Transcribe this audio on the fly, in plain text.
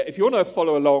If you want to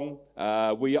follow along,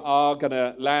 we are going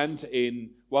to land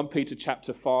in 1 Peter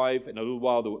chapter 5. In a little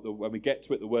while, when we get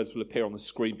to it, the words will appear on the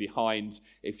screen behind.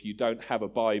 If you don't have a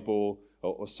Bible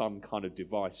or some kind of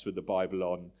device with the Bible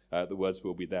on, the words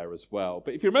will be there as well.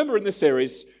 But if you remember in this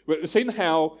series, we've seen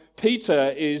how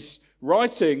Peter is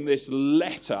writing this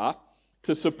letter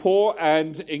to support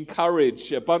and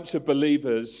encourage a bunch of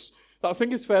believers that I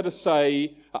think it's fair to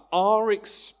say are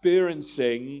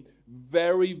experiencing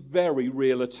very, very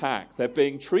real attacks. They're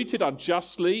being treated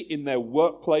unjustly in their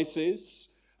workplaces.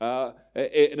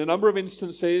 In a number of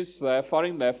instances, they're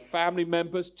finding their family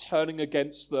members turning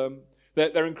against them.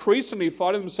 They're increasingly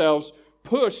finding themselves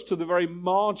pushed to the very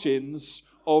margins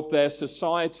of their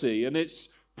society, and it's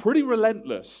pretty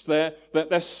relentless. They're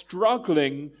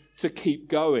struggling to keep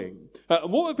going.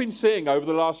 And what we've been seeing over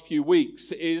the last few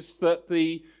weeks is that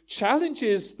the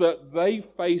challenges that they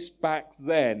faced back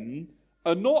then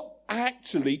are not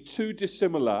actually too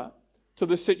dissimilar to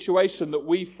the situation that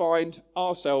we find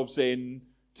ourselves in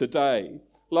today.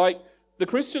 Like the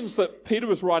Christians that Peter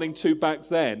was writing to back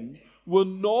then were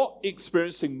not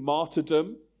experiencing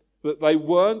martyrdom, that they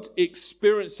weren't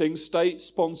experiencing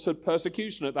state-sponsored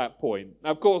persecution at that point.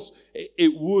 Now, of course,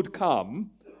 it would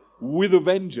come with a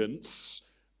vengeance,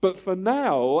 but for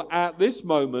now, at this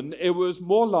moment, it was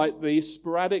more like the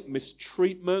sporadic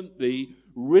mistreatment, the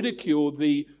ridicule,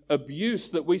 the abuse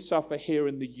that we suffer here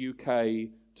in the UK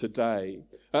today.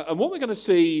 And what we're going to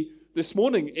see this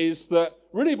morning is that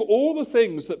really of all the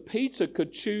things that Peter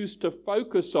could choose to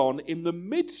focus on in the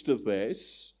midst of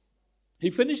this, he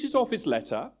finishes off his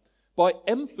letter by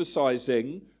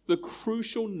emphasizing the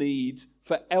crucial need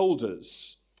for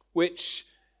elders, which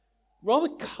rather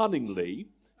cunningly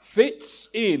fits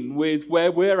in with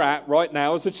where we're at right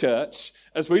now as a church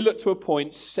as we look to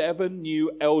appoint 7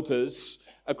 new elders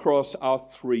across our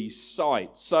 3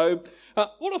 sites. So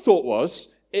what I thought was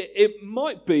it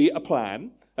might be a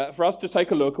plan for us to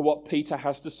take a look at what Peter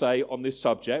has to say on this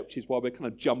subject, which is why we're kind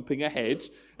of jumping ahead.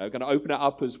 We're going to open it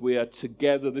up as we are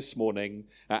together this morning.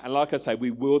 And like I say, we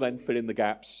will then fill in the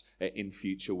gaps in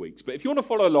future weeks. But if you want to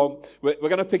follow along, we're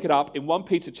going to pick it up in 1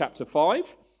 Peter chapter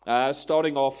 5,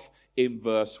 starting off in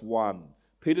verse 1.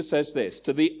 Peter says this,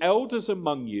 "To the elders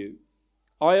among you,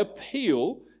 I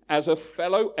appeal as a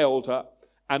fellow elder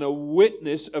and a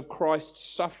witness of Christ's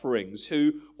sufferings,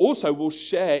 who also will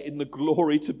share in the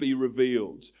glory to be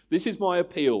revealed. This is my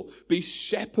appeal. Be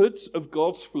shepherds of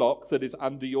God's flock that is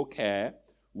under your care,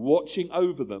 watching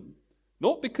over them,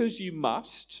 not because you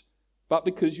must, but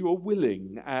because you are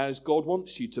willing, as God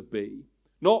wants you to be.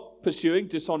 Not pursuing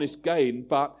dishonest gain,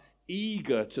 but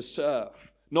eager to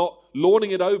serve. Not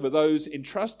lording it over those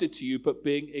entrusted to you, but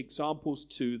being examples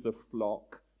to the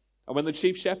flock. And when the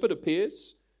chief shepherd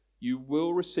appears, you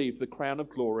will receive the crown of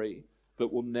glory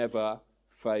that will never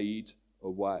fade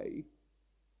away."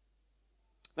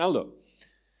 Now look,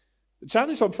 the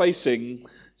challenge I'm facing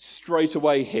straight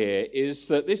away here is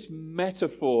that this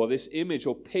metaphor, this image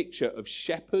or picture of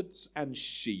shepherds and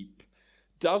sheep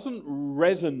doesn't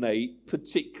resonate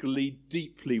particularly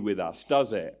deeply with us,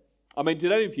 does it? I mean,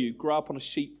 did any of you grow up on a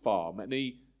sheep farm?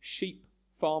 Any sheep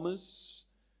farmers?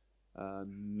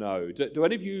 No. Do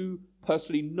any of you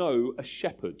personally know a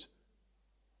shepherd?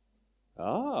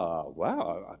 Ah,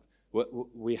 wow.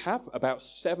 We have about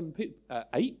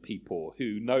 8 people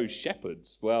who know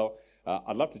shepherds. Well,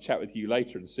 I'd love to chat with you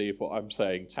later and see if what I'm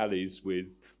saying tallies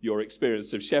with your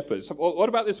experience of shepherds. What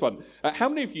about this one? How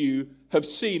many of you have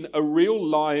seen a real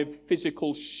live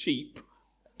physical sheep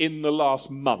in the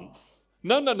last month?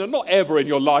 No, not ever in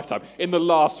your lifetime. In the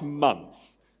last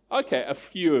month. Okay, a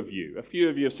few of you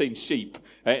have seen sheep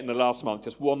in the last month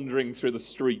just wandering through the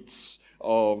streets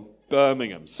of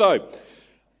Birmingham. So,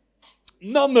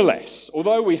 nonetheless,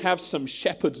 although we have some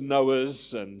shepherd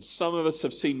knowers and some of us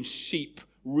have seen sheep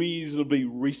reasonably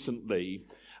recently,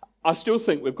 I still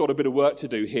think we've got a bit of work to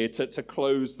do here to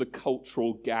close the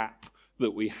cultural gap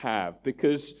that we have,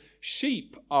 because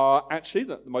sheep are actually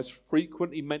the most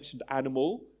frequently mentioned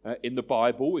animal in the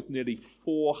Bible, with nearly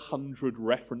 400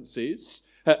 references.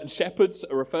 And shepherds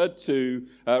are referred to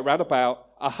around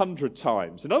about 100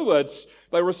 times. In other words,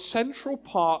 they were a central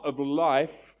part of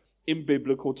life in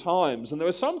biblical times. And there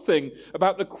was something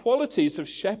about the qualities of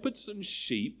shepherds and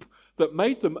sheep that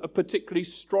made them a particularly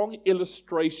strong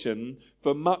illustration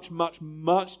for much, much,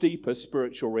 much deeper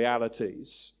spiritual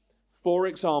realities. For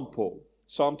example,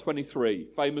 Psalm 23,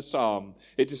 famous psalm.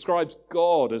 It describes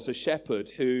God as a shepherd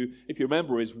who, if you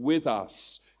remember, is with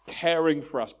us, caring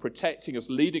for us, protecting us,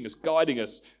 leading us, guiding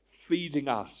us, feeding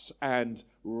us, and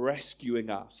rescuing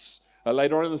us.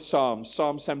 Later on in the Psalm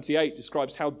 78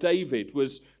 describes how David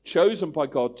was chosen by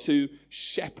God to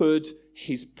shepherd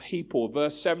his people.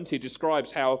 Verse 70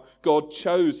 describes how God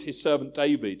chose his servant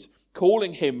David,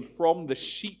 calling him from the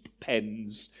sheep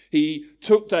pens. He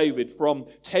took David from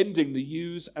tending the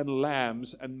ewes and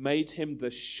lambs and made him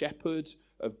the shepherd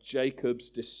of Jacob's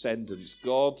descendants,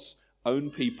 God's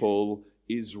own people,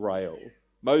 Israel.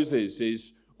 Moses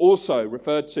is also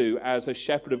referred to as a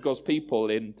shepherd of God's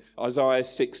people in Isaiah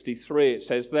 63. It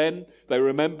says, "Then they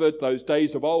remembered those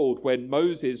days of old when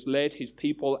Moses led his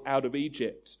people out of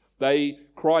Egypt. They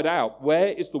cried out,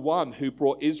 'Where is the one who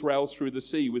brought Israel through the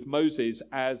sea with Moses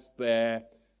as their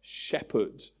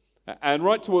shepherd?'" And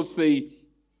right towards the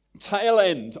tail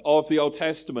end of the Old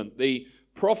Testament, the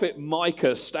prophet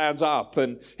Micah stands up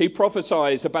and he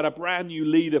prophesies about a brand new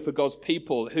leader for God's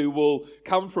people who will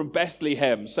come from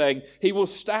Bethlehem, saying he will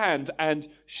stand and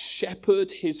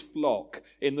shepherd his flock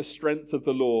in the strength of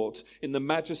the Lord, in the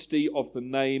majesty of the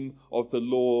name of the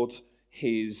Lord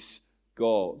his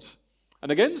God.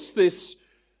 And against this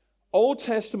Old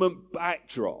Testament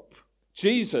backdrop,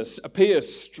 Jesus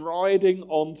appears striding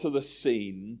onto the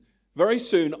scene, very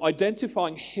soon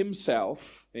identifying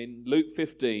himself in Luke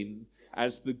 15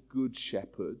 as the Good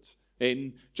Shepherd.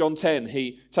 In John 10,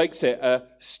 he takes it a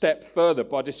step further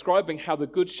by describing how the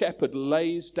Good Shepherd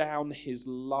lays down his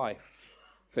life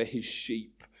for his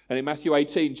sheep. And in Matthew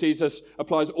 18, Jesus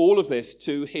applies all of this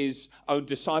to his own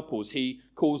disciples. He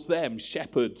calls them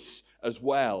shepherds as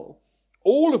well.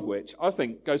 All of which, I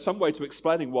think, goes some way to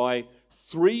explaining why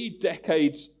 3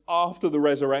 decades after the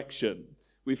resurrection,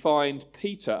 we find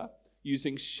Peter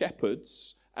using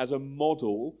shepherds as a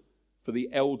model for the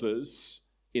elders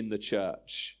in the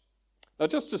church. Now,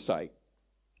 just to say,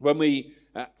 when we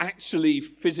actually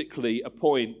physically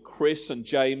appoint Chris and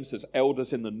James as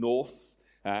elders in the north,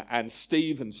 and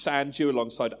Steve and Sanju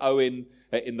alongside Owen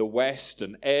in the west,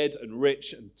 and Ed and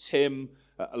Rich and Tim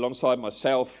alongside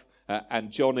myself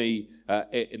and Johnny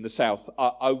in the south,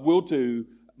 I will do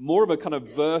more of a kind of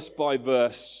verse by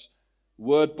verse,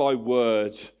 word by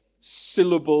word,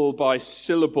 syllable by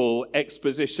syllable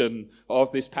exposition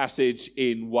of this passage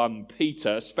in 1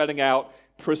 Peter, spelling out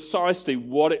precisely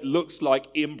what it looks like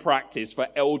in practice for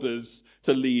elders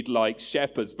to lead like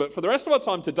shepherds. But for the rest of our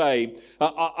time today,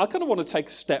 I kind of want to take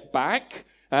a step back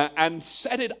and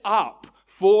set it up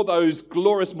for those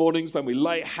glorious mornings when we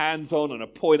lay hands on and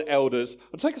appoint elders.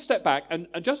 I'll take a step back and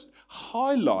just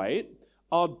highlight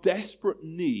our desperate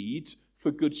need for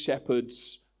good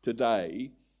shepherds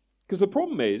today. Because the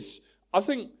problem is, I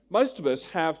think most of us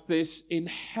have this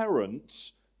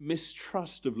inherent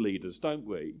mistrust of leaders, don't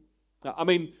we? I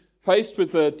mean, faced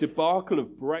with the debacle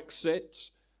of Brexit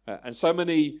and so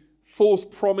many false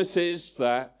promises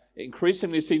that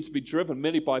increasingly seem to be driven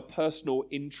merely by personal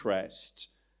interest,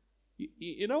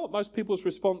 you know what most people's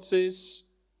response is?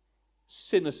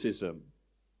 Cynicism,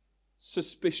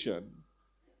 suspicion,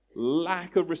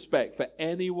 lack of respect for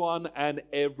anyone and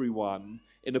everyone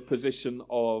in a position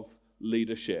of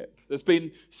leadership. There's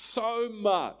been so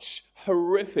much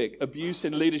horrific abuse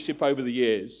in leadership over the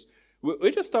years.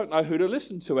 We just don't know who to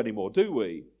listen to anymore, do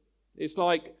we? It's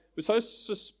like we're so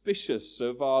suspicious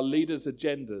of our leaders'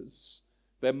 agendas,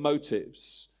 their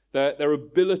motives, their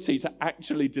ability to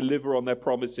actually deliver on their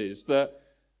promises, that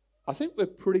I think we're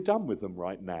pretty done with them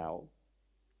right now.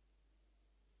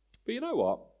 But you know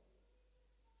what?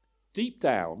 Deep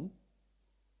down,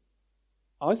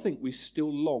 I think we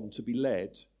still long to be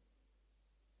led.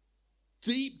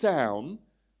 Deep down,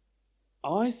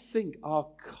 I think our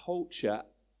culture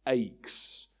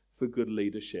aches for good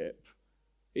leadership.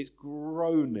 It's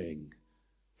groaning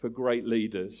for great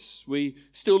leaders. We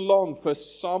still long for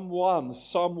someone,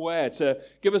 somewhere to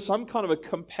give us some kind of a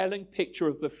compelling picture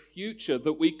of the future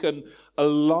that we can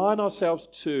align ourselves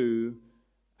to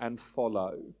and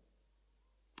follow.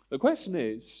 The question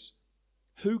is,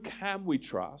 who can we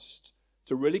trust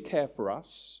to really care for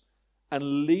us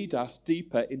and lead us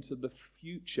deeper into the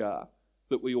future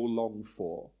that we all long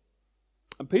for?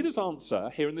 And Peter's answer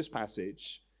here in this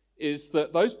passage is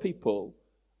that those people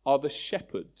are the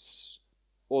shepherds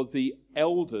or the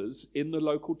elders in the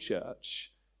local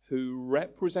church who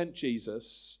represent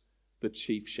Jesus, the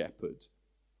chief shepherd.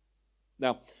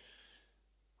 Now,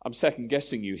 I'm second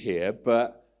guessing you here,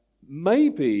 but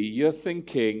maybe you're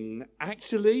thinking,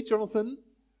 actually, Jonathan,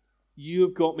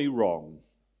 you've got me wrong.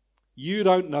 You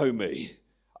don't know me.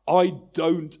 I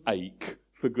don't ache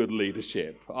for good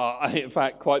leadership. In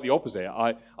fact, quite the opposite.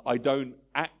 I don't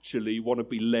actually want to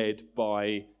be led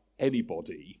by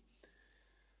anybody.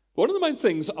 One of the main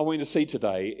things I want you to see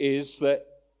today is that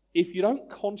if you don't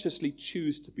consciously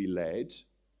choose to be led,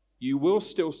 you will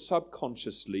still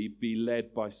subconsciously be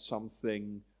led by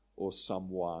something or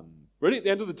someone. Really, at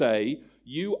the end of the day,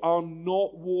 you are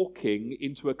not walking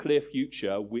into a clear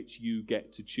future which you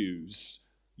get to choose.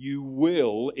 You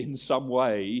will, in some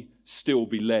way, still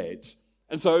be led.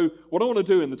 And so what I want to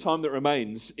do in the time that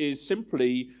remains is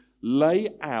simply lay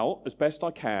out, as best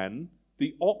I can,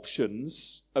 the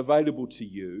options available to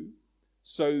you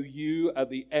so you, at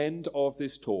the end of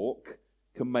this talk,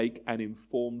 can make an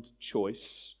informed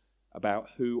choice about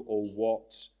who or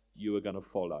what you are going to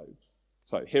follow.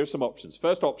 So here are some options.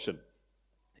 First option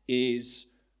is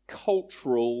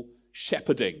cultural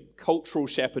shepherding. Cultural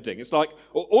shepherding. It's like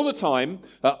all the time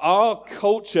our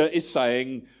culture is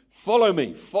saying, follow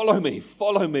me, follow me,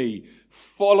 follow me,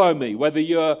 follow me. Whether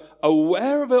you're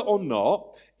aware of it or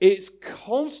not, it's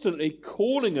constantly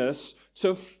calling us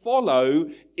to follow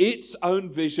its own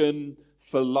vision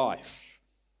for life.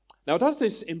 Now, it does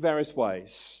this in various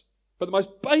ways, but the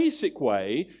most basic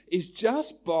way is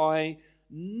just by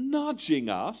nudging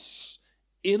us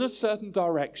in a certain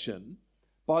direction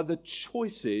by the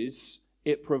choices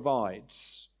it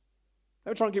provides.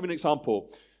 Let me try and give you an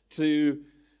example to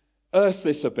earth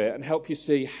this a bit and help you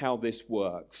see how this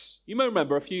works. You may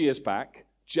remember a few years back,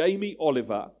 Jamie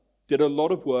Oliver did a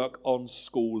lot of work on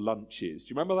school lunches. Do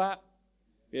you remember that?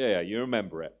 Yeah, you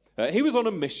remember it. He was on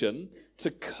a mission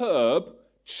to curb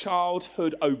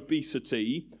childhood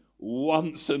obesity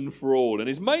once and for all. And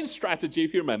his main strategy,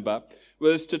 if you remember,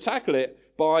 was to tackle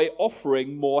it by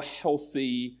offering more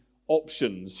healthy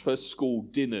options for school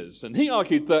dinners. And he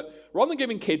argued that rather than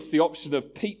giving kids the option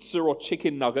of pizza or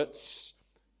chicken nuggets,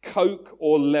 Coke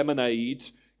or lemonade,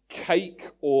 cake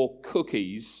or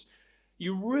cookies,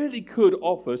 you really could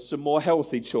offer some more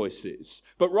healthy choices.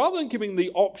 But rather than giving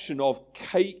the option of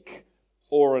cake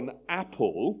or an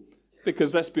apple,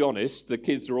 because let's be honest, the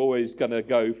kids are always going to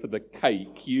go for the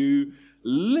cake, you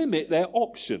limit their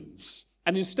options.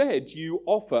 And instead, you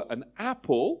offer an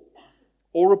apple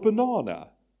or a banana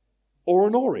or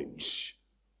an orange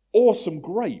or some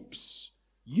grapes.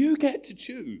 You get to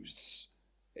choose.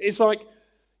 It's like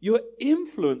you're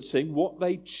influencing what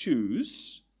they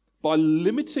choose by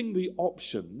limiting the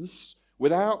options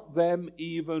without them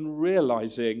even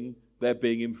realizing they're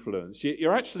being influenced.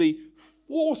 You're actually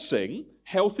forcing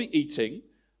healthy eating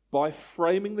by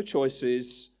framing the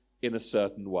choices in a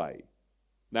certain way.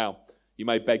 Now, you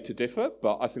may beg to differ,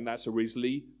 but I think that's a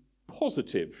reasonably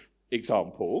positive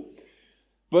example.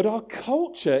 But our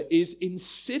culture is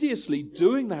insidiously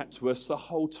doing that to us the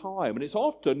whole time, and it's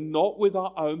often not with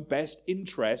our own best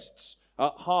interests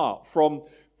at heart. From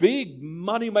big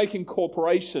money-making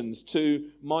corporations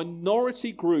to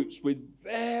minority groups with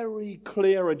very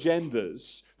clear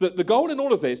agendas, that the goal in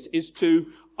all of this is to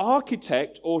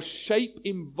architect or shape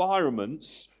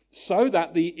environments so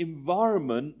that the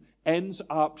environment ends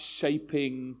up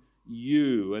shaping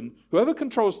you. And whoever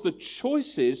controls the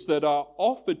choices that are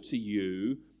offered to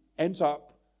you ends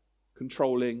up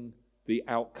controlling the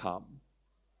outcome.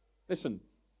 Listen,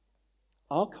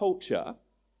 our culture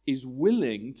is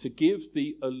willing to give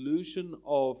the illusion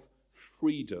of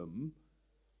freedom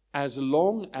as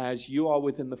long as you are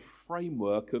within the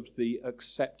framework of the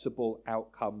acceptable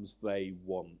outcomes they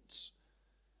want.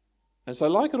 And so,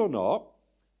 like it or not,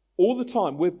 all the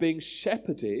time we're being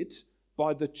shepherded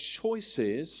by the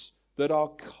choices that our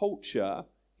culture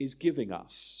is giving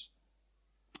us.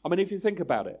 I mean, if you think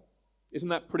about it, isn't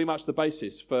that pretty much the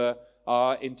basis for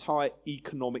our entire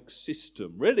economic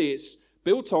system? Really, it's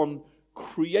built on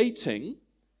creating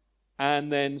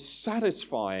and then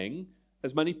satisfying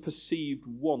as many perceived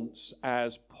wants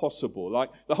as possible. Like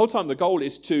the whole time the goal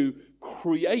is to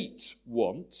create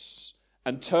wants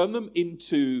and turn them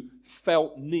into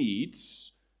felt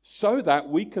needs so that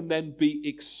we can then be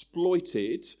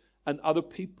exploited and other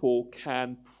people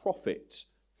can profit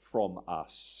from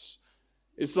us.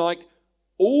 It's like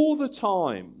all the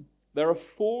time there are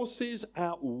forces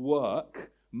at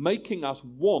work making us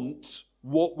want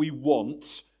what we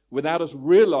want without us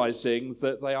realizing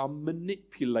that they are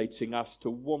manipulating us to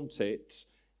want it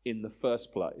in the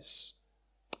first place.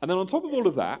 And then on top of all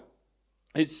of that,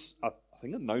 it's, I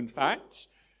think, a known fact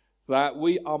that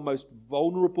we are most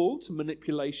vulnerable to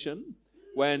manipulation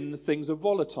when things are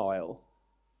volatile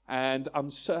and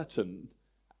uncertain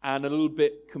and a little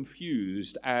bit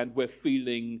confused and we're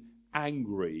feeling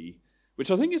angry,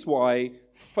 which I think is why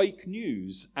fake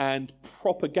news and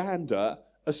propaganda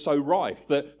are so rife.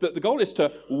 That the goal is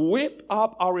to whip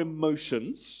up our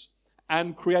emotions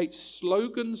and create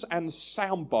slogans and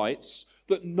sound bites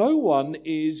that no one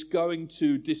is going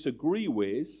to disagree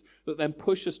with, that then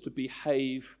push us to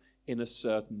behave in a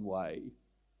certain way.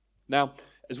 Now,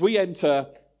 as we enter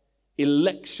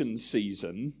election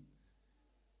season,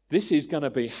 this is going to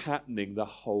be happening the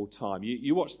whole time.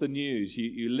 You watch the news,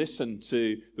 you listen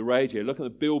to the radio, look at the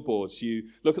billboards, you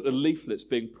look at the leaflets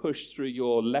being pushed through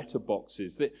your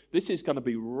letterboxes. This is going to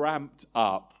be ramped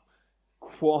up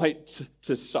quite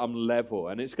to some level,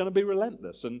 and it's going to be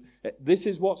relentless. And this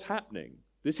is what's happening.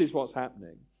 This is what's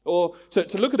happening. Or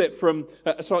to look at it from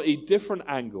a slightly different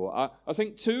angle, I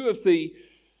think two of the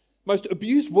most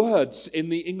abused words in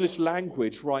the English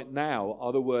language right now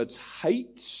are the words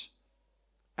hate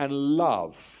and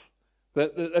love.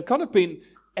 They've kind of been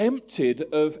emptied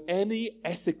of any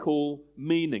ethical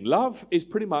meaning. Love is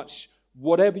pretty much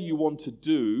whatever you want to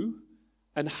do,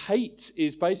 and hate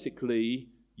is basically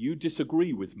you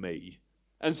disagree with me.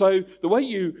 And so the way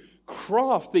you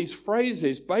craft these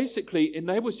phrases basically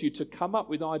enables you to come up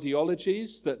with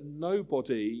ideologies that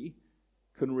nobody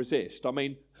can resist. I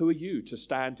mean, who are you to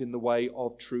stand in the way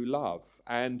of true love?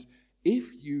 And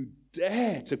if you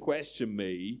dare to question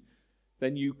me,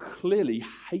 then you clearly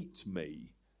hate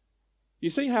me.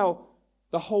 You see how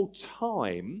the whole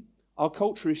time our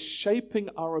culture is shaping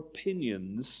our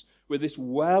opinions with this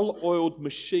well-oiled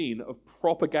machine of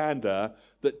propaganda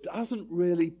that doesn't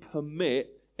really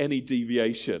permit any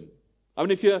deviation. I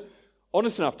mean, if you're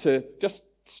honest enough to just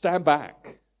stand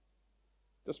back,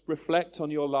 just reflect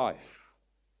on your life,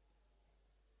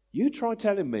 you try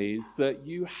telling me that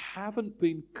you haven't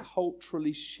been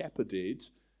culturally shepherded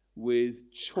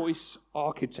with choice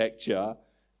architecture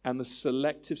and the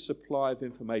selective supply of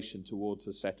information towards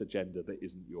a set agenda that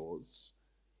isn't yours.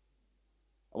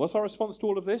 And what's our response to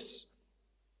all of this?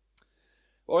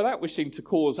 Well, without wishing to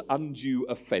cause undue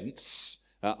offence,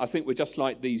 I think we're just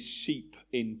like these sheep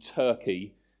in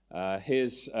Turkey.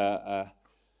 Here's a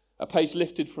page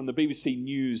lifted from the BBC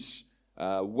News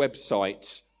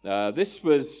website. This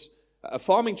was a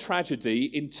farming tragedy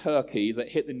in Turkey that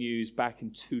hit the news back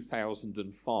in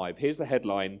 2005. Here's the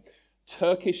headline: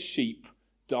 Turkish sheep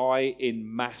die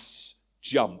in mass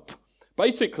jump.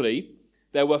 Basically,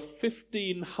 there were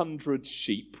 1,500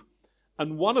 sheep,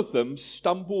 and one of them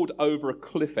stumbled over a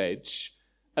cliff edge,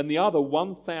 and the other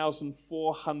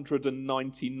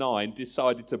 1,499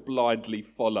 decided to blindly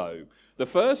follow. The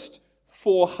first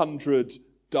 400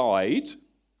 died,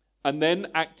 and then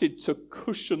acted to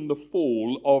cushion the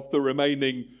fall of the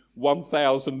remaining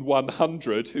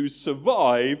 1,100 who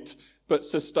survived but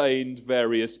sustained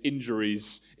various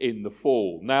injuries in the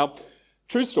fall. Now,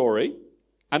 true story,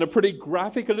 and a pretty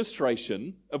graphic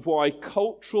illustration of why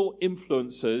cultural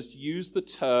influencers use the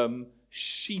term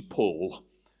sheeple.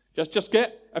 Just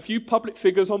get a few public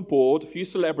figures on board, a few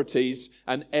celebrities,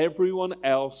 and everyone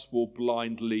else will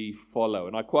blindly follow.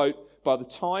 And I quote, "By the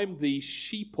time the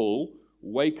sheeple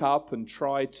wake up and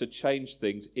try to change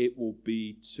things, it will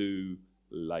be too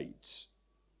late."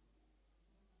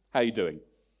 How are you doing?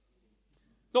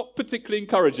 Not particularly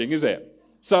encouraging, is it?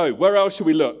 So, where else should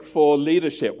we look for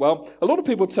leadership? Well, a lot of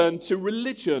people turn to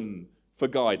religion for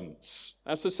guidance.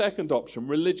 That's the second option,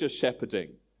 religious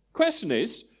shepherding. Question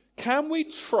is, can we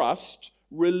trust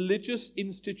religious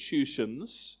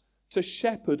institutions to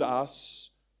shepherd us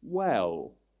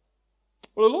well?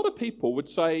 Well, a lot of people would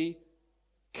say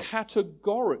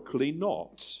categorically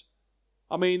not.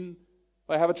 I mean,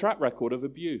 they have a track record of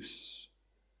abuse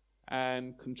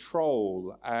and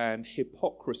control and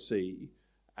hypocrisy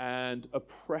and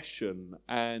oppression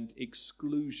and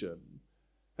exclusion.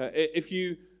 If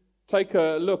you take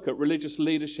a look at religious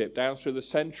leadership down through the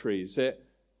centuries, it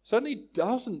certainly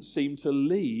doesn't seem to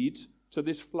lead to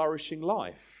this flourishing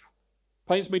life.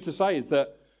 Pains me to say is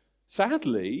that,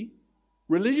 sadly,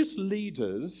 religious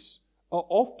leaders are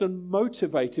often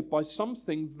motivated by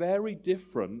something very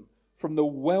different from the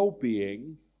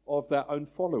well-being of their own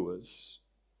followers.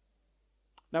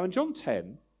 Now, in John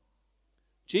 10,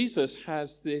 Jesus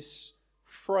has this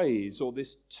phrase or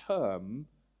this term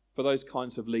for those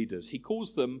kinds of leaders. He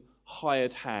calls them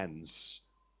hired hands.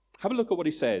 Have a look at what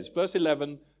he says. Verse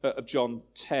 11 of John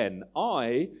 10,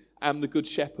 "I am the good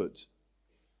shepherd.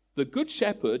 The good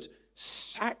shepherd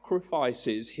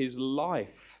sacrifices his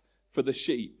life for the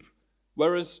sheep,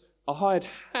 whereas a hired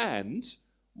hand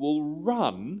will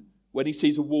run when he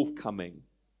sees a wolf coming.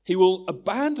 He will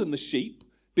abandon the sheep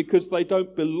because they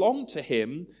don't belong to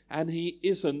him and he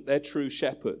isn't their true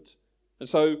shepherd. And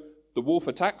so the wolf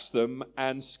attacks them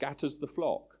and scatters the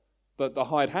flock. But the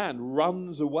hired hand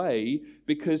runs away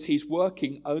because he's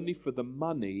working only for the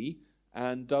money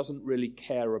and doesn't really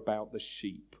care about the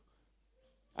sheep."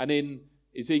 And in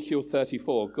Ezekiel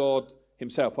 34, God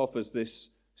himself offers this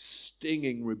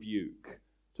stinging rebuke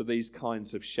to these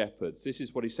kinds of shepherds. This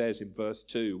is what he says in verse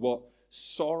 2, "What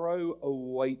sorrow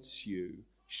awaits you,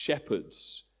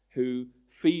 shepherds who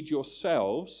feed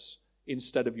yourselves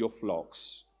instead of your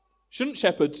flocks. Shouldn't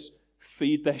shepherds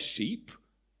feed their sheep?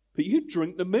 But you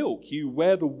drink the milk, you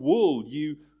wear the wool,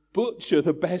 you butcher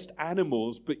the best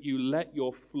animals, but you let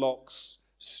your flocks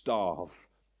starve.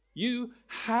 You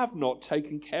have not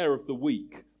taken care of the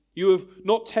weak. You have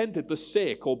not tended the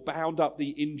sick or bound up the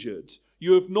injured.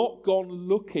 You have not gone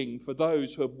looking for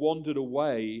those who have wandered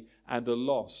away and are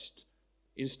lost.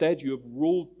 Instead, you have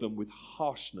ruled them with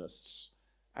harshness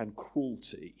and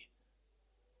cruelty.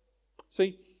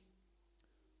 See,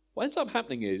 what ends up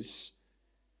happening is,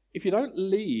 if you don't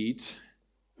lead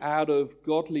out of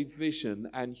godly vision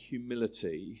and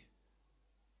humility,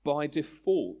 by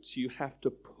default, you have to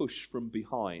push from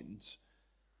behind.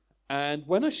 And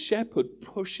when a shepherd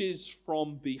pushes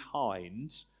from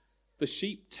behind, the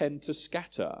sheep tend to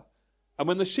scatter. And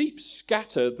when the sheep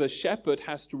scatter, the shepherd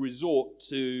has to resort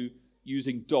to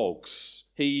using dogs.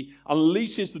 He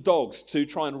unleashes the dogs to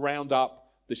try and round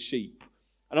up the sheep.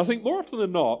 And I think more often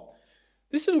than not,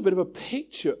 this is a bit of a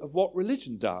picture of what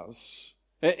religion does.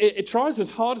 It tries as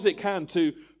hard as it can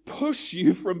to push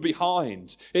you from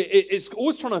behind. It's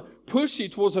always trying to push you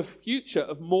towards a future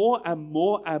of more and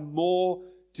more and more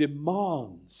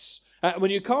demands. And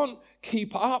when you can't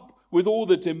keep up with all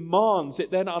the demands,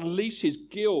 it then unleashes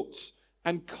guilt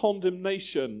and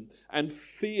condemnation and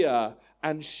fear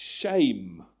and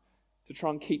shame to try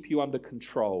and keep you under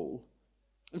control.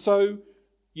 And so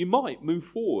you might move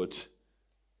forward,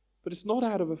 but it's not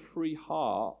out of a free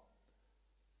heart,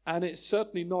 and it's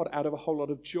certainly not out of a whole lot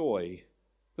of joy.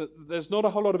 There's not a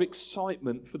whole lot of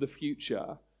excitement for the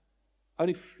future,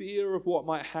 only fear of what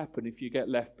might happen if you get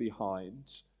left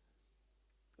behind.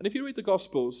 And if you read the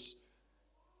Gospels,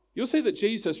 you'll see that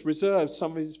Jesus reserves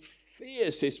some of his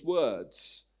fiercest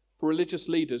words for religious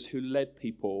leaders who led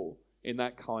people in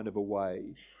that kind of a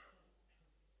way.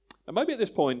 And maybe at this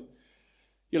point,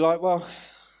 you're like, well,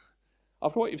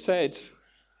 after what you've said,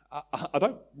 I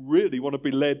don't really want to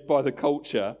be led by the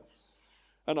culture,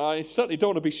 and I certainly don't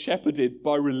want to be shepherded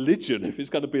by religion if it's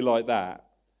going to be like that.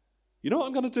 You know what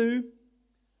I'm going to do?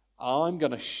 I'm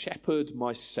going to shepherd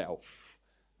myself.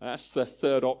 That's the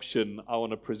third option I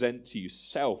want to present to you,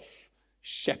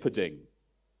 self-shepherding.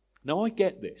 Now, I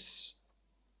get this.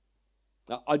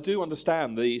 I do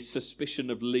understand the suspicion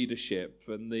of leadership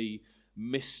and the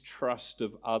mistrust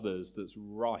of others that's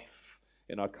rife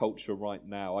in our culture right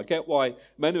now. I get why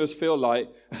many of us feel like,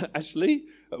 actually,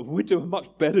 we do a much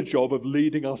better job of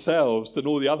leading ourselves than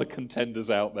all the other contenders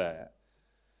out there.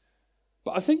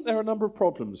 But I think there are a number of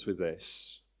problems with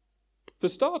this. For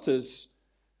starters,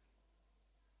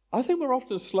 I think we're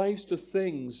often slaves to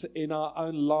things in our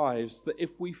own lives that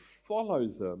if we follow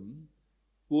them,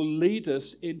 will lead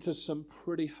us into some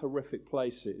pretty horrific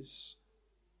places.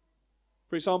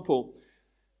 For example,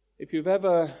 if you've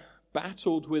ever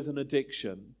battled with an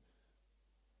addiction,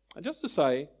 and just to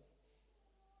say,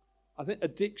 I think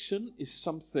addiction is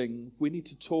something we need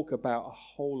to talk about a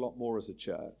whole lot more as a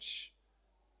church.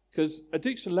 Because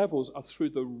addiction levels are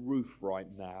through the roof right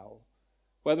now.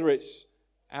 Whether it's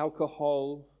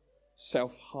alcohol,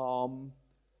 self-harm,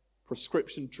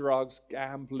 prescription drugs,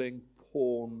 gambling,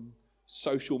 porn,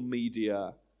 social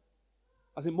media.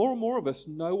 I think more and more of us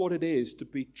know what it is to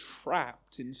be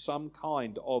trapped in some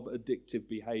kind of addictive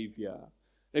behavior.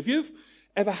 If you've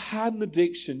ever had an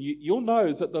addiction, you'll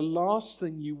know that the last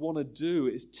thing you want to do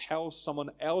is tell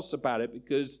someone else about it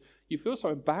because you feel so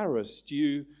embarrassed,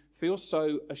 you feel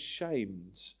so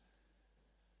ashamed.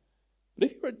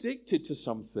 But if you're addicted to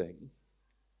something,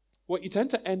 what you tend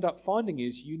to end up finding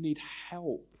is you need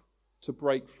help to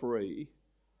break free.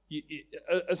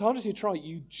 As hard as you try,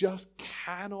 you just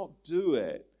cannot do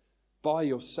it by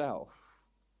yourself.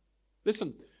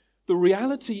 Listen, the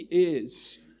reality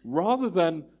is, rather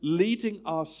than leading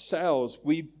ourselves,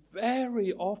 we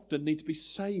very often need to be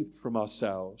saved from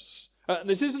ourselves. And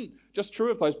this isn't just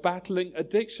true of those battling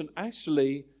addiction.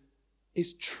 Actually,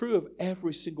 it's true of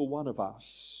every single one of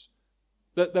us.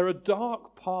 That there are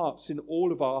dark parts in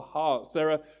all of our hearts.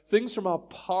 There are things from our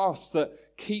past that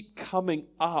keep coming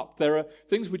up. There are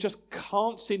things we just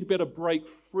can't seem to be able to break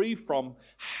free from,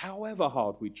 however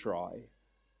hard we try.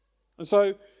 And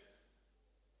so,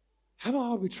 however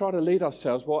hard we try to lead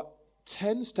ourselves, what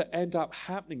tends to end up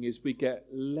happening is we get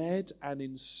led and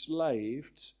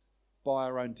enslaved by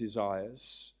our own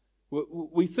desires.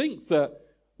 We think that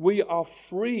we are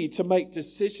free to make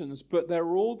decisions, but there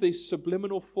are all these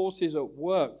subliminal forces at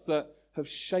work that have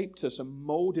shaped us and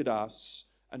molded us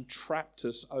and trapped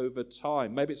us over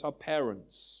time. Maybe it's our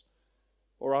parents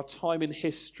or our time in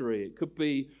history. It could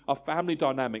be our family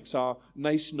dynamics, our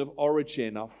nation of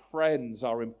origin, our friends,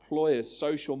 our employers,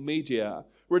 social media.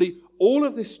 Really, all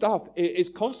of this stuff is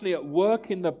constantly at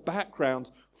work in the background,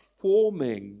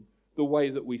 forming the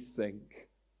way that we think.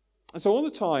 And so all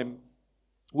the time,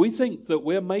 we think that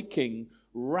we're making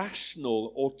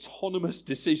rational, autonomous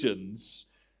decisions,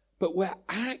 but we're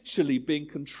actually being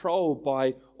controlled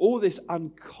by all this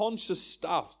unconscious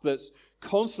stuff that's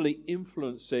constantly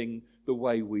influencing the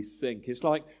way we think. It's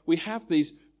like we have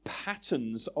these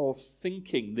patterns of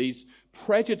thinking, these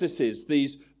prejudices,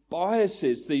 these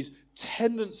biases, these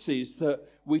tendencies that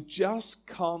we just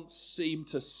can't seem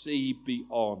to see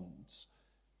beyond.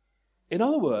 In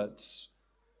other words,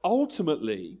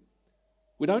 ultimately,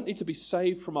 we don't need to be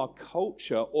saved from our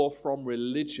culture or from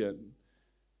religion.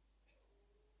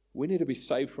 We need to be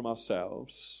saved from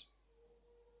ourselves.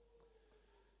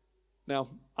 Now,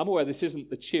 I'm aware this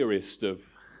isn't the cheeriest of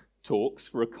talks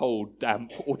for a cold,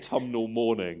 damp, autumnal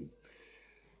morning.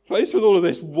 Faced with all of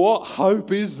this, what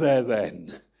hope is there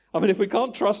then? I mean, if we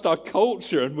can't trust our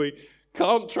culture and we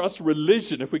can't trust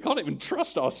religion, if we can't even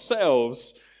trust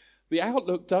ourselves, the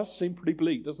outlook does seem pretty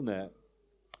bleak, doesn't it?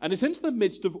 And it's into the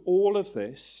midst of all of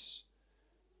this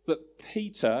that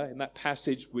Peter, in that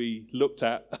passage we looked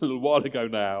at a little while ago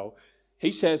now,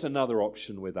 he shares another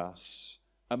option with us,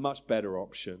 a much better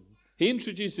option. He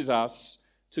introduces us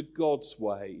to God's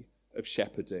way of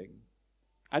shepherding.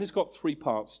 And it's got three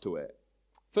parts to it.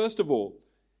 First of all,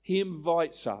 he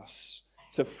invites us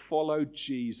to follow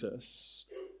Jesus,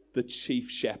 the chief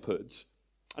shepherd.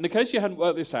 And in case you hadn't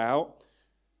worked this out,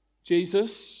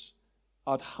 Jesus,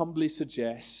 I'd humbly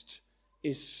suggest,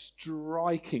 is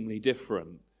strikingly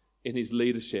different in his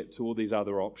leadership to all these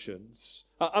other options.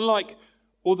 Unlike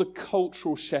all the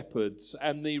cultural shepherds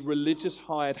and the religious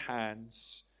hired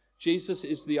hands, Jesus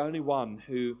is the only one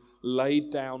who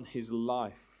laid down his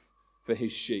life for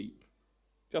his sheep.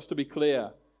 Just to be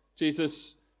clear,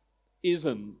 Jesus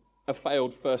isn't a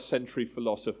failed first century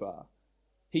philosopher.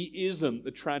 He isn't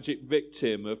the tragic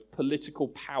victim of political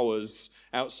powers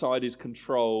outside his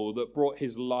control that brought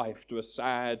his life to a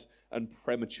sad and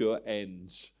premature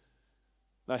end.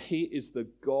 Now, he is the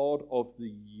God of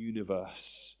the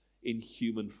universe in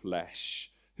human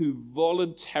flesh, who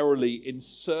voluntarily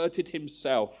inserted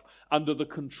himself under the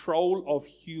control of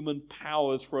human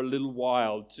powers for a little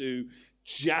while to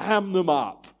jam them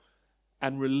up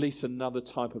and release another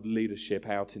type of leadership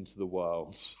out into the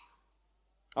world.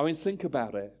 I mean, think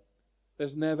about it.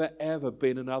 There's never, ever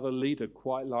been another leader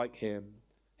quite like him.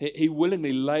 He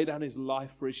willingly laid down his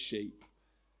life for his sheep,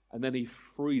 and then he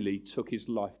freely took his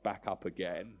life back up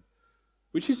again,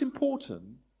 which is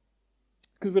important,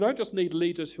 because we don't just need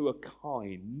leaders who are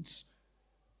kind,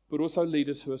 but also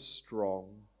leaders who are strong.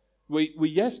 We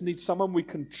yes, need someone we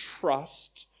can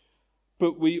trust,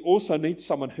 but we also need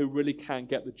someone who really can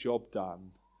get the job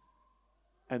done.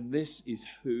 And this is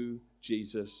who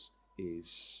Jesus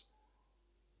is.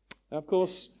 Now, of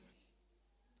course,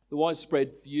 the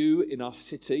widespread view in our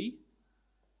city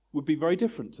would be very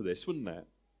different to this, wouldn't it?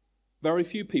 Very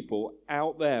few people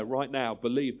out there right now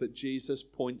believe that Jesus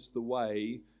points the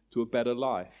way to a better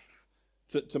life.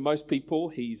 To most people,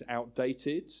 he's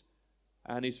outdated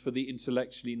and is for the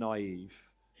intellectually naive.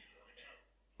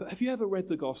 But have you ever read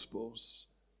the Gospels?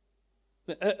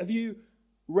 Have you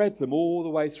read them all the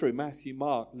way through, Matthew,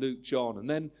 Mark, Luke, John, and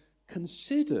then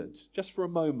considered, just for a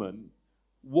moment,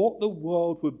 what the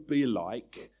world would be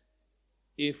like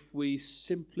if we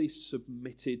simply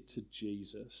submitted to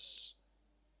Jesus?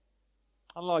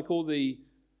 Unlike all the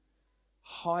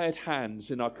hired hands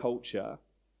in our culture,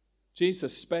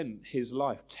 Jesus spent his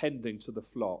life tending to the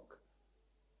flock,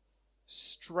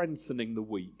 strengthening the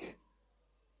weak,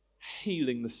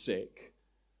 healing the sick,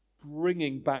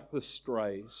 bringing back the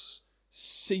strays,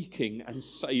 seeking and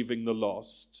saving the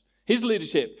lost. His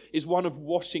leadership is one of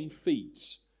washing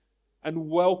feet and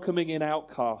welcoming in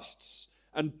outcasts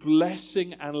and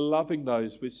blessing and loving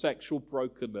those with sexual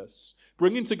brokenness,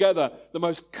 bringing together the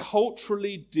most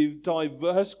culturally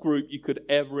diverse group you could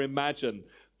ever imagine.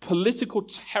 Political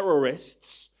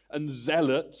terrorists and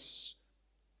zealots,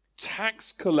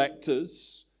 tax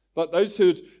collectors, like those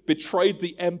who'd betrayed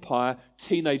the empire,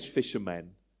 teenage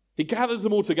fishermen. He gathers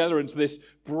them all together into this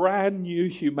brand new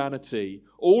humanity,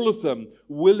 all of them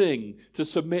willing to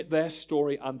submit their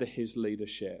story under his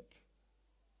leadership.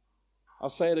 I'll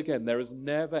say it again, there has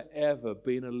never ever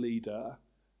been a leader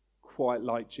quite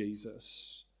like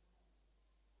Jesus,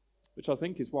 which I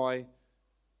think is why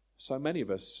so many of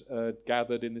us are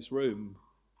gathered in this room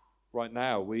right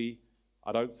now.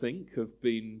 I don't think, have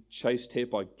been chased here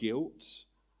by guilt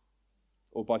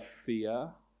or by fear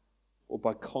or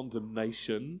by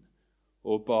condemnation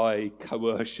or by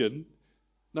coercion.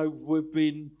 No, we've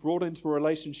been brought into a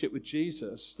relationship with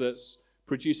Jesus that's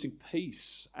producing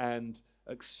peace and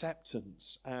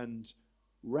acceptance and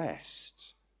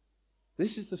rest.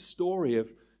 This is the story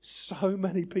of so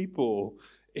many people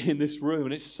in this room,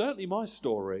 and it's certainly my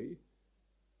story.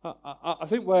 I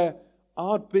think where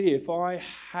I'd be if I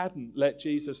hadn't let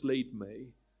Jesus lead me.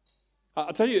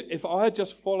 I tell you, if I had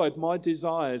just followed my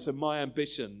desires and my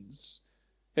ambitions,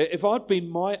 if I'd been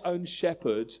my own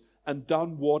shepherd and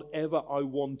done whatever I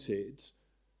wanted,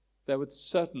 there would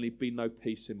certainly be no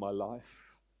peace in my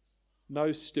life,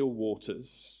 no still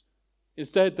waters.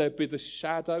 Instead, there'd be the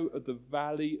shadow of the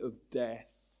valley of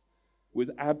death with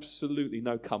absolutely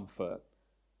no comfort.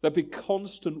 There'd be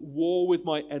constant war with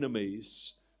my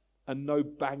enemies and no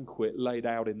banquet laid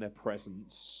out in their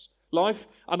presence. Life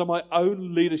under my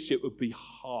own leadership would be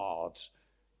hard.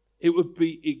 It would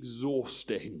be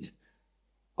exhausting.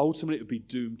 Ultimately, it would be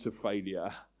doomed to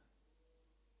failure.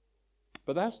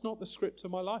 But that's not the script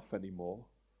of my life anymore.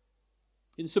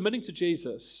 In submitting to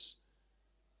Jesus,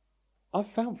 I've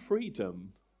found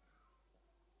freedom.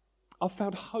 I've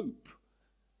found hope.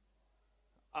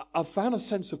 I've found a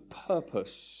sense of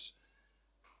purpose.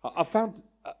 I've found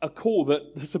a call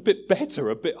that's a bit better,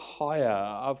 a bit higher.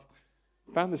 I've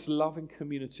found this loving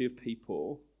community of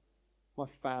people, my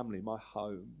family, my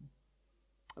home.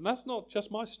 And that's not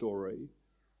just my story.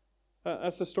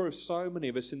 That's the story of so many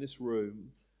of us in this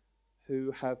room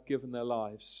who have given their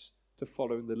lives to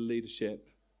following the leadership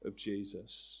of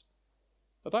Jesus.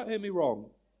 Now, don't hear me wrong.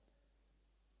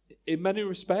 In many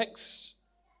respects,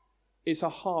 it's a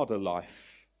harder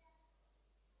life.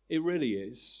 It really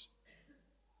is.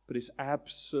 But it's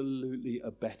absolutely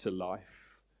a better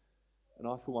life. And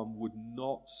I, for one, would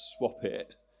not swap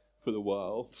it for the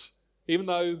world. Even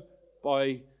though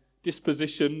by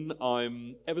disposition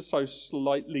I'm ever so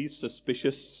slightly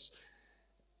suspicious,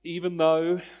 even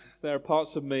though there are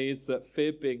parts of me that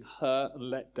fear being hurt and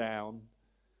let down,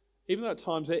 even though at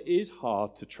times it is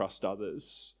hard to trust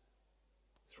others,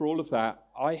 through all of that,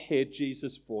 I hear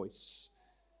Jesus' voice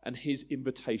and his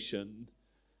invitation.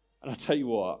 And I tell you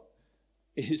what,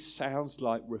 it sounds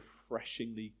like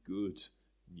refreshingly good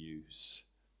news.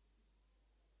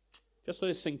 Just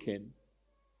let it sink in.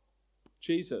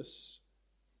 Jesus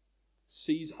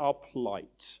sees our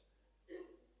plight.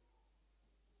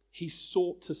 He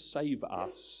sought to save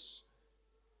us.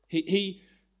 He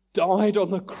died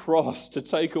on the cross to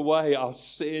take away our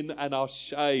sin and our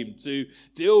shame, to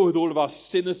deal with all of our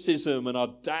cynicism and our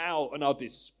doubt and our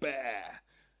despair.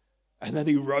 And then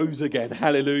he rose again,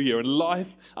 hallelujah. And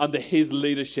life under his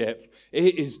leadership,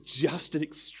 it is just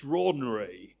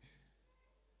extraordinary.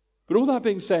 But all that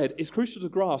being said, it's crucial to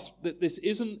grasp that this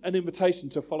isn't an invitation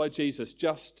to follow Jesus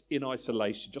just in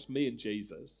isolation, just me and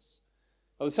Jesus.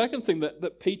 Now, the second thing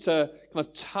that Peter kind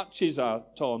of touches on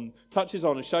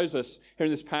and shows us here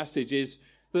in this passage is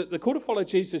that the call to follow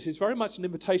Jesus is very much an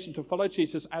invitation to follow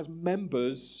Jesus as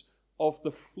members of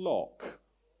the flock.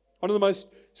 One of the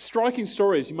most striking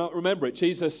stories, you might remember it,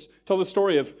 Jesus told the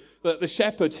story of the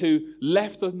shepherd who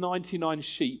left the 99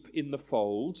 sheep in the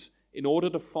fold in order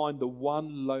to find the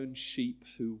one lone sheep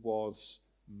who was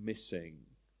missing.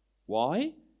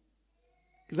 Why?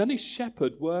 Because any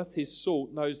shepherd worth his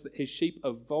salt knows that his sheep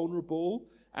are vulnerable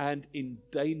and in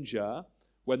danger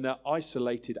when they're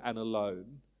isolated and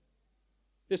alone.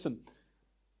 Listen,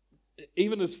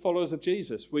 even as followers of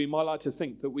Jesus, we might like to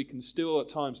think that we can still at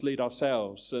times lead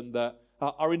ourselves and that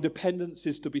our independence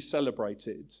is to be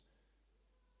celebrated.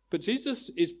 But Jesus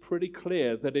is pretty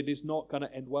clear that it is not going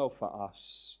to end well for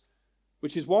us,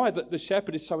 which is why the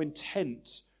shepherd is so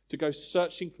intent to go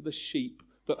searching for the sheep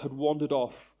that had wandered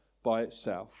off by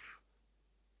itself.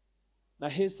 Now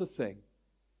here's the thing.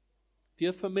 If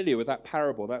you're familiar with that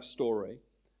parable, that story,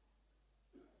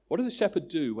 what did the shepherd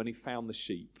do when he found the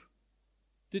sheep?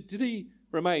 Did he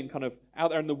remain kind of out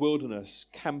there in the wilderness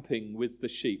camping with the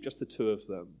sheep, just the two of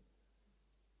them?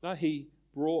 No, he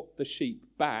brought the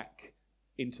sheep back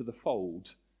into the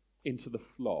fold, into the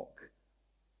flock.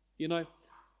 You know,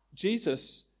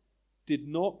 Jesus did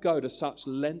not go to such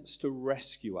lengths to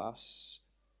rescue us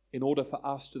in order for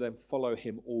us to then follow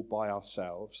him all by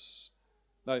ourselves.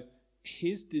 No,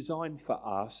 his design for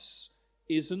us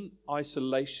isn't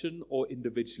isolation or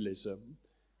individualism,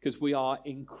 because we are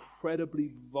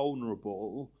incredibly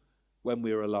vulnerable when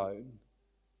we're alone.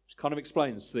 Which kind of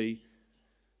explains the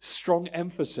strong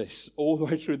emphasis all the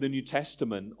way through the New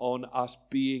Testament on us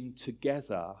being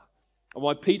together. And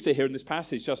why Peter here in this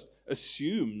passage just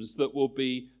assumes that we'll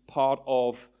be part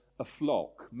of a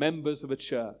flock, members of a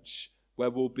church, where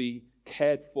we'll be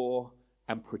cared for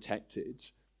and protected.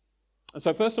 And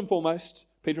so first and foremost,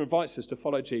 Peter invites us to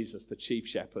follow Jesus, the chief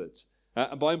shepherd,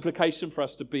 and by implication for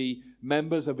us to be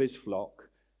members of his flock,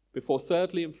 before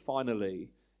thirdly and finally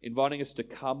inviting us to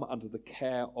come under the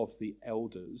care of the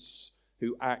elders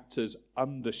who act as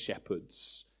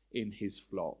under-shepherds in his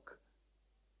flock.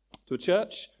 To a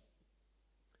church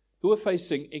who are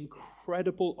facing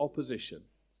incredible opposition.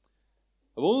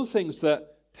 Of all the things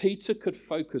that Peter could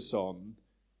focus on,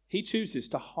 he chooses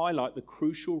to highlight the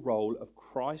crucial role of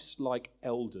Christ-like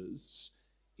elders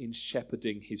in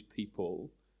shepherding his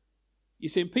people. You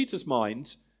see, in Peter's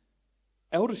mind,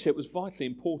 eldership was vitally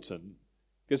important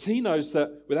because he knows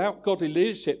that without godly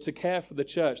leadership to care for the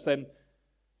church, then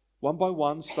one by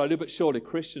one, slowly but surely,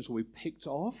 Christians will be picked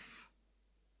off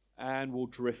and will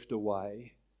drift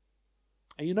away.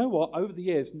 And you know what? Over the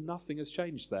years, nothing has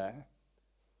changed there.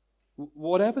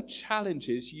 Whatever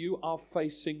challenges you are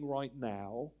facing right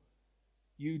now,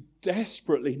 you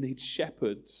desperately need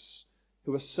shepherds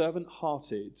who are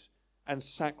servant-hearted and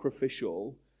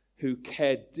sacrificial, who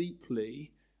care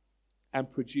deeply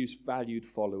and produce valued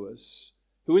followers,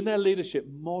 who in their leadership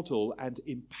model and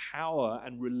empower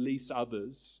and release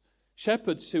others.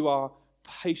 Shepherds who are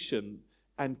patient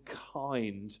and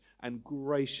kind and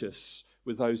gracious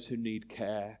with those who need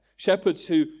care. Shepherds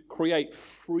who create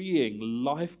freeing,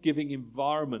 life-giving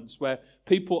environments where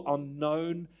people are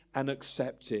known and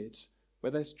accepted,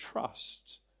 where there's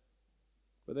trust,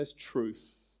 where there's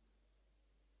truth,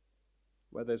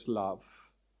 where there's love.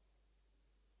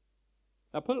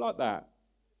 Now put it like that.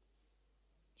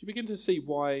 Do you begin to see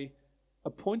why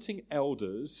appointing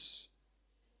elders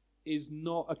is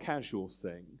not a casual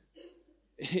thing?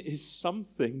 It is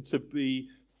something to be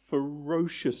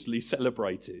ferociously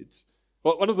celebrated.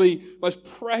 But one of the most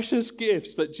precious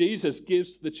gifts that Jesus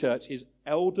gives to the church is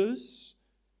elders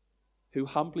who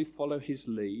humbly follow his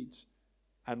lead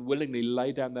and willingly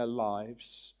lay down their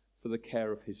lives for the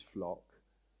care of his flock.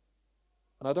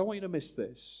 And I don't want you to miss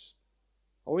this.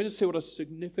 I want you to see what a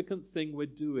significant thing we're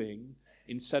doing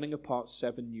in setting apart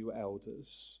 7 new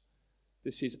elders.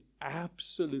 This is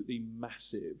absolutely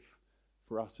massive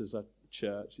for us as a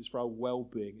church. It's for our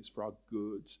well-being, it's for our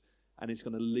good, and it's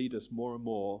going to lead us more and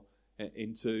more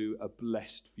into a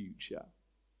blessed future.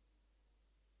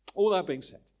 All that being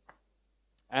said,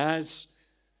 as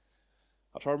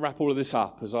I try and wrap all of this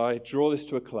up, as I draw this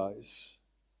to a close,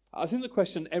 I think the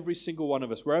question every single one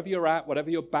of us, wherever you're at, whatever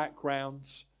your background,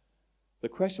 the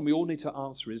question we all need to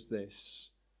answer is this: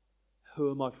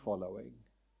 who am I following?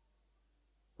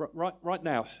 Right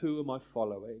now, who am I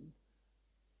following?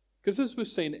 Because as we've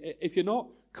seen, if you're not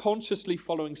consciously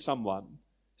following someone,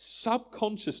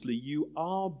 subconsciously you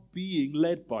are being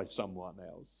led by someone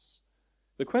else.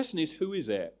 The question is, who is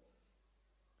it?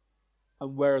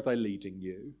 And where are they leading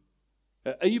you?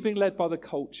 Are you being led by the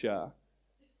culture? Are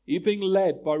you being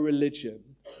led by religion?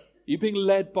 Are you being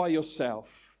led by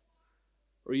yourself?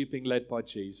 Or are you being led by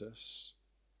Jesus?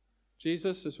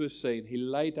 Jesus, as we've seen, he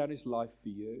laid down his life for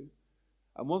you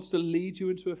and wants to lead you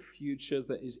into a future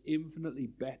that is infinitely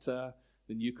better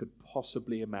than you could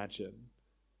possibly imagine.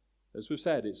 As we've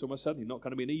said, it's almost certainly not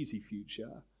going to be an easy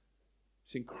future.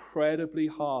 It's incredibly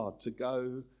hard to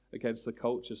go against the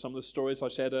culture. Some of the stories I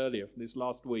shared earlier from this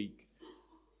last week,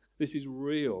 this is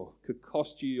real, could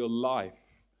cost you your life.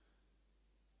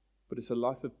 But it's a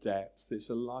life of depth, it's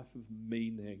a life of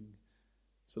meaning,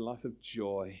 it's a life of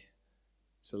joy,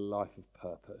 it's a life of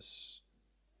purpose.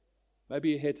 Maybe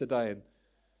you're here today and,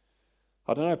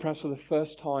 I don't know, perhaps for the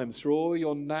first time, through all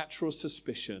your natural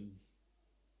suspicion,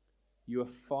 you are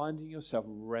finding yourself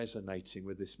resonating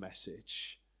with this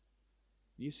message.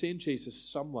 You see in Jesus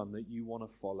someone that you want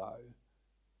to follow.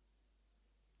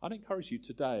 I'd encourage you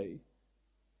today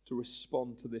to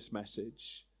respond to this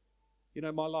message. You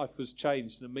know, my life was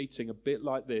changed in a meeting a bit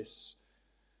like this,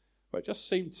 where it just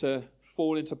seemed to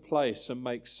fall into place and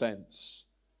make sense.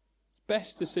 It's the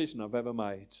best decision I've ever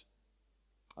made.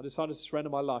 I decided to surrender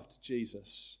my life to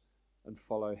Jesus and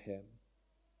follow him.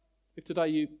 If today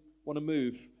you want to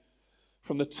move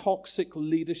from the toxic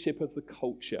leadership of the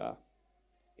culture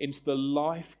into the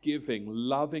life-giving,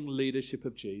 loving leadership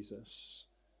of Jesus,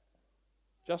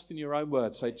 just in your own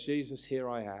words, say, Jesus, here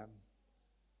I am.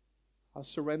 I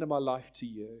surrender my life to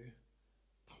you.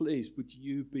 Please, would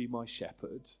you be my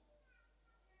shepherd?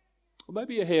 Or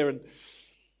maybe you're here and,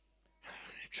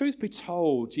 truth be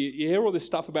told, you hear all this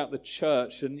stuff about the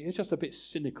church and you're just a bit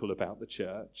cynical about the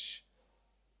church.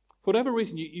 For whatever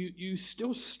reason, you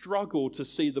still struggle to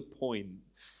see the point.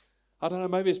 I don't know,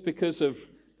 maybe it's because of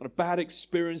bad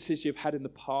experiences you've had in the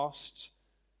past.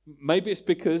 Maybe it's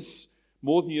because,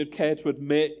 more than you'd care to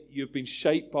admit, you've been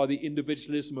shaped by the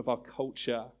individualism of our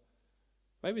culture.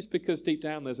 Maybe it's because deep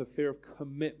down there's a fear of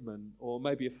commitment or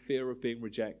maybe a fear of being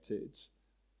rejected.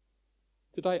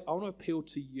 Today, I want to appeal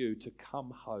to you to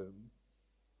come home.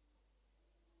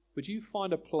 Would you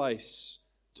find a place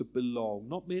to belong?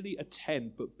 Not merely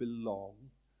attend, but belong.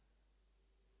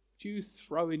 Do you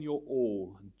throw in your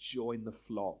all and join the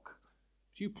flock?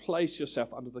 Do you place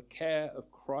yourself under the care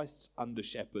of Christ's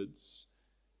under-shepherds,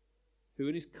 who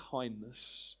in his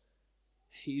kindness,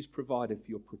 he's provided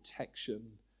for your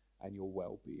protection and your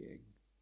well-being?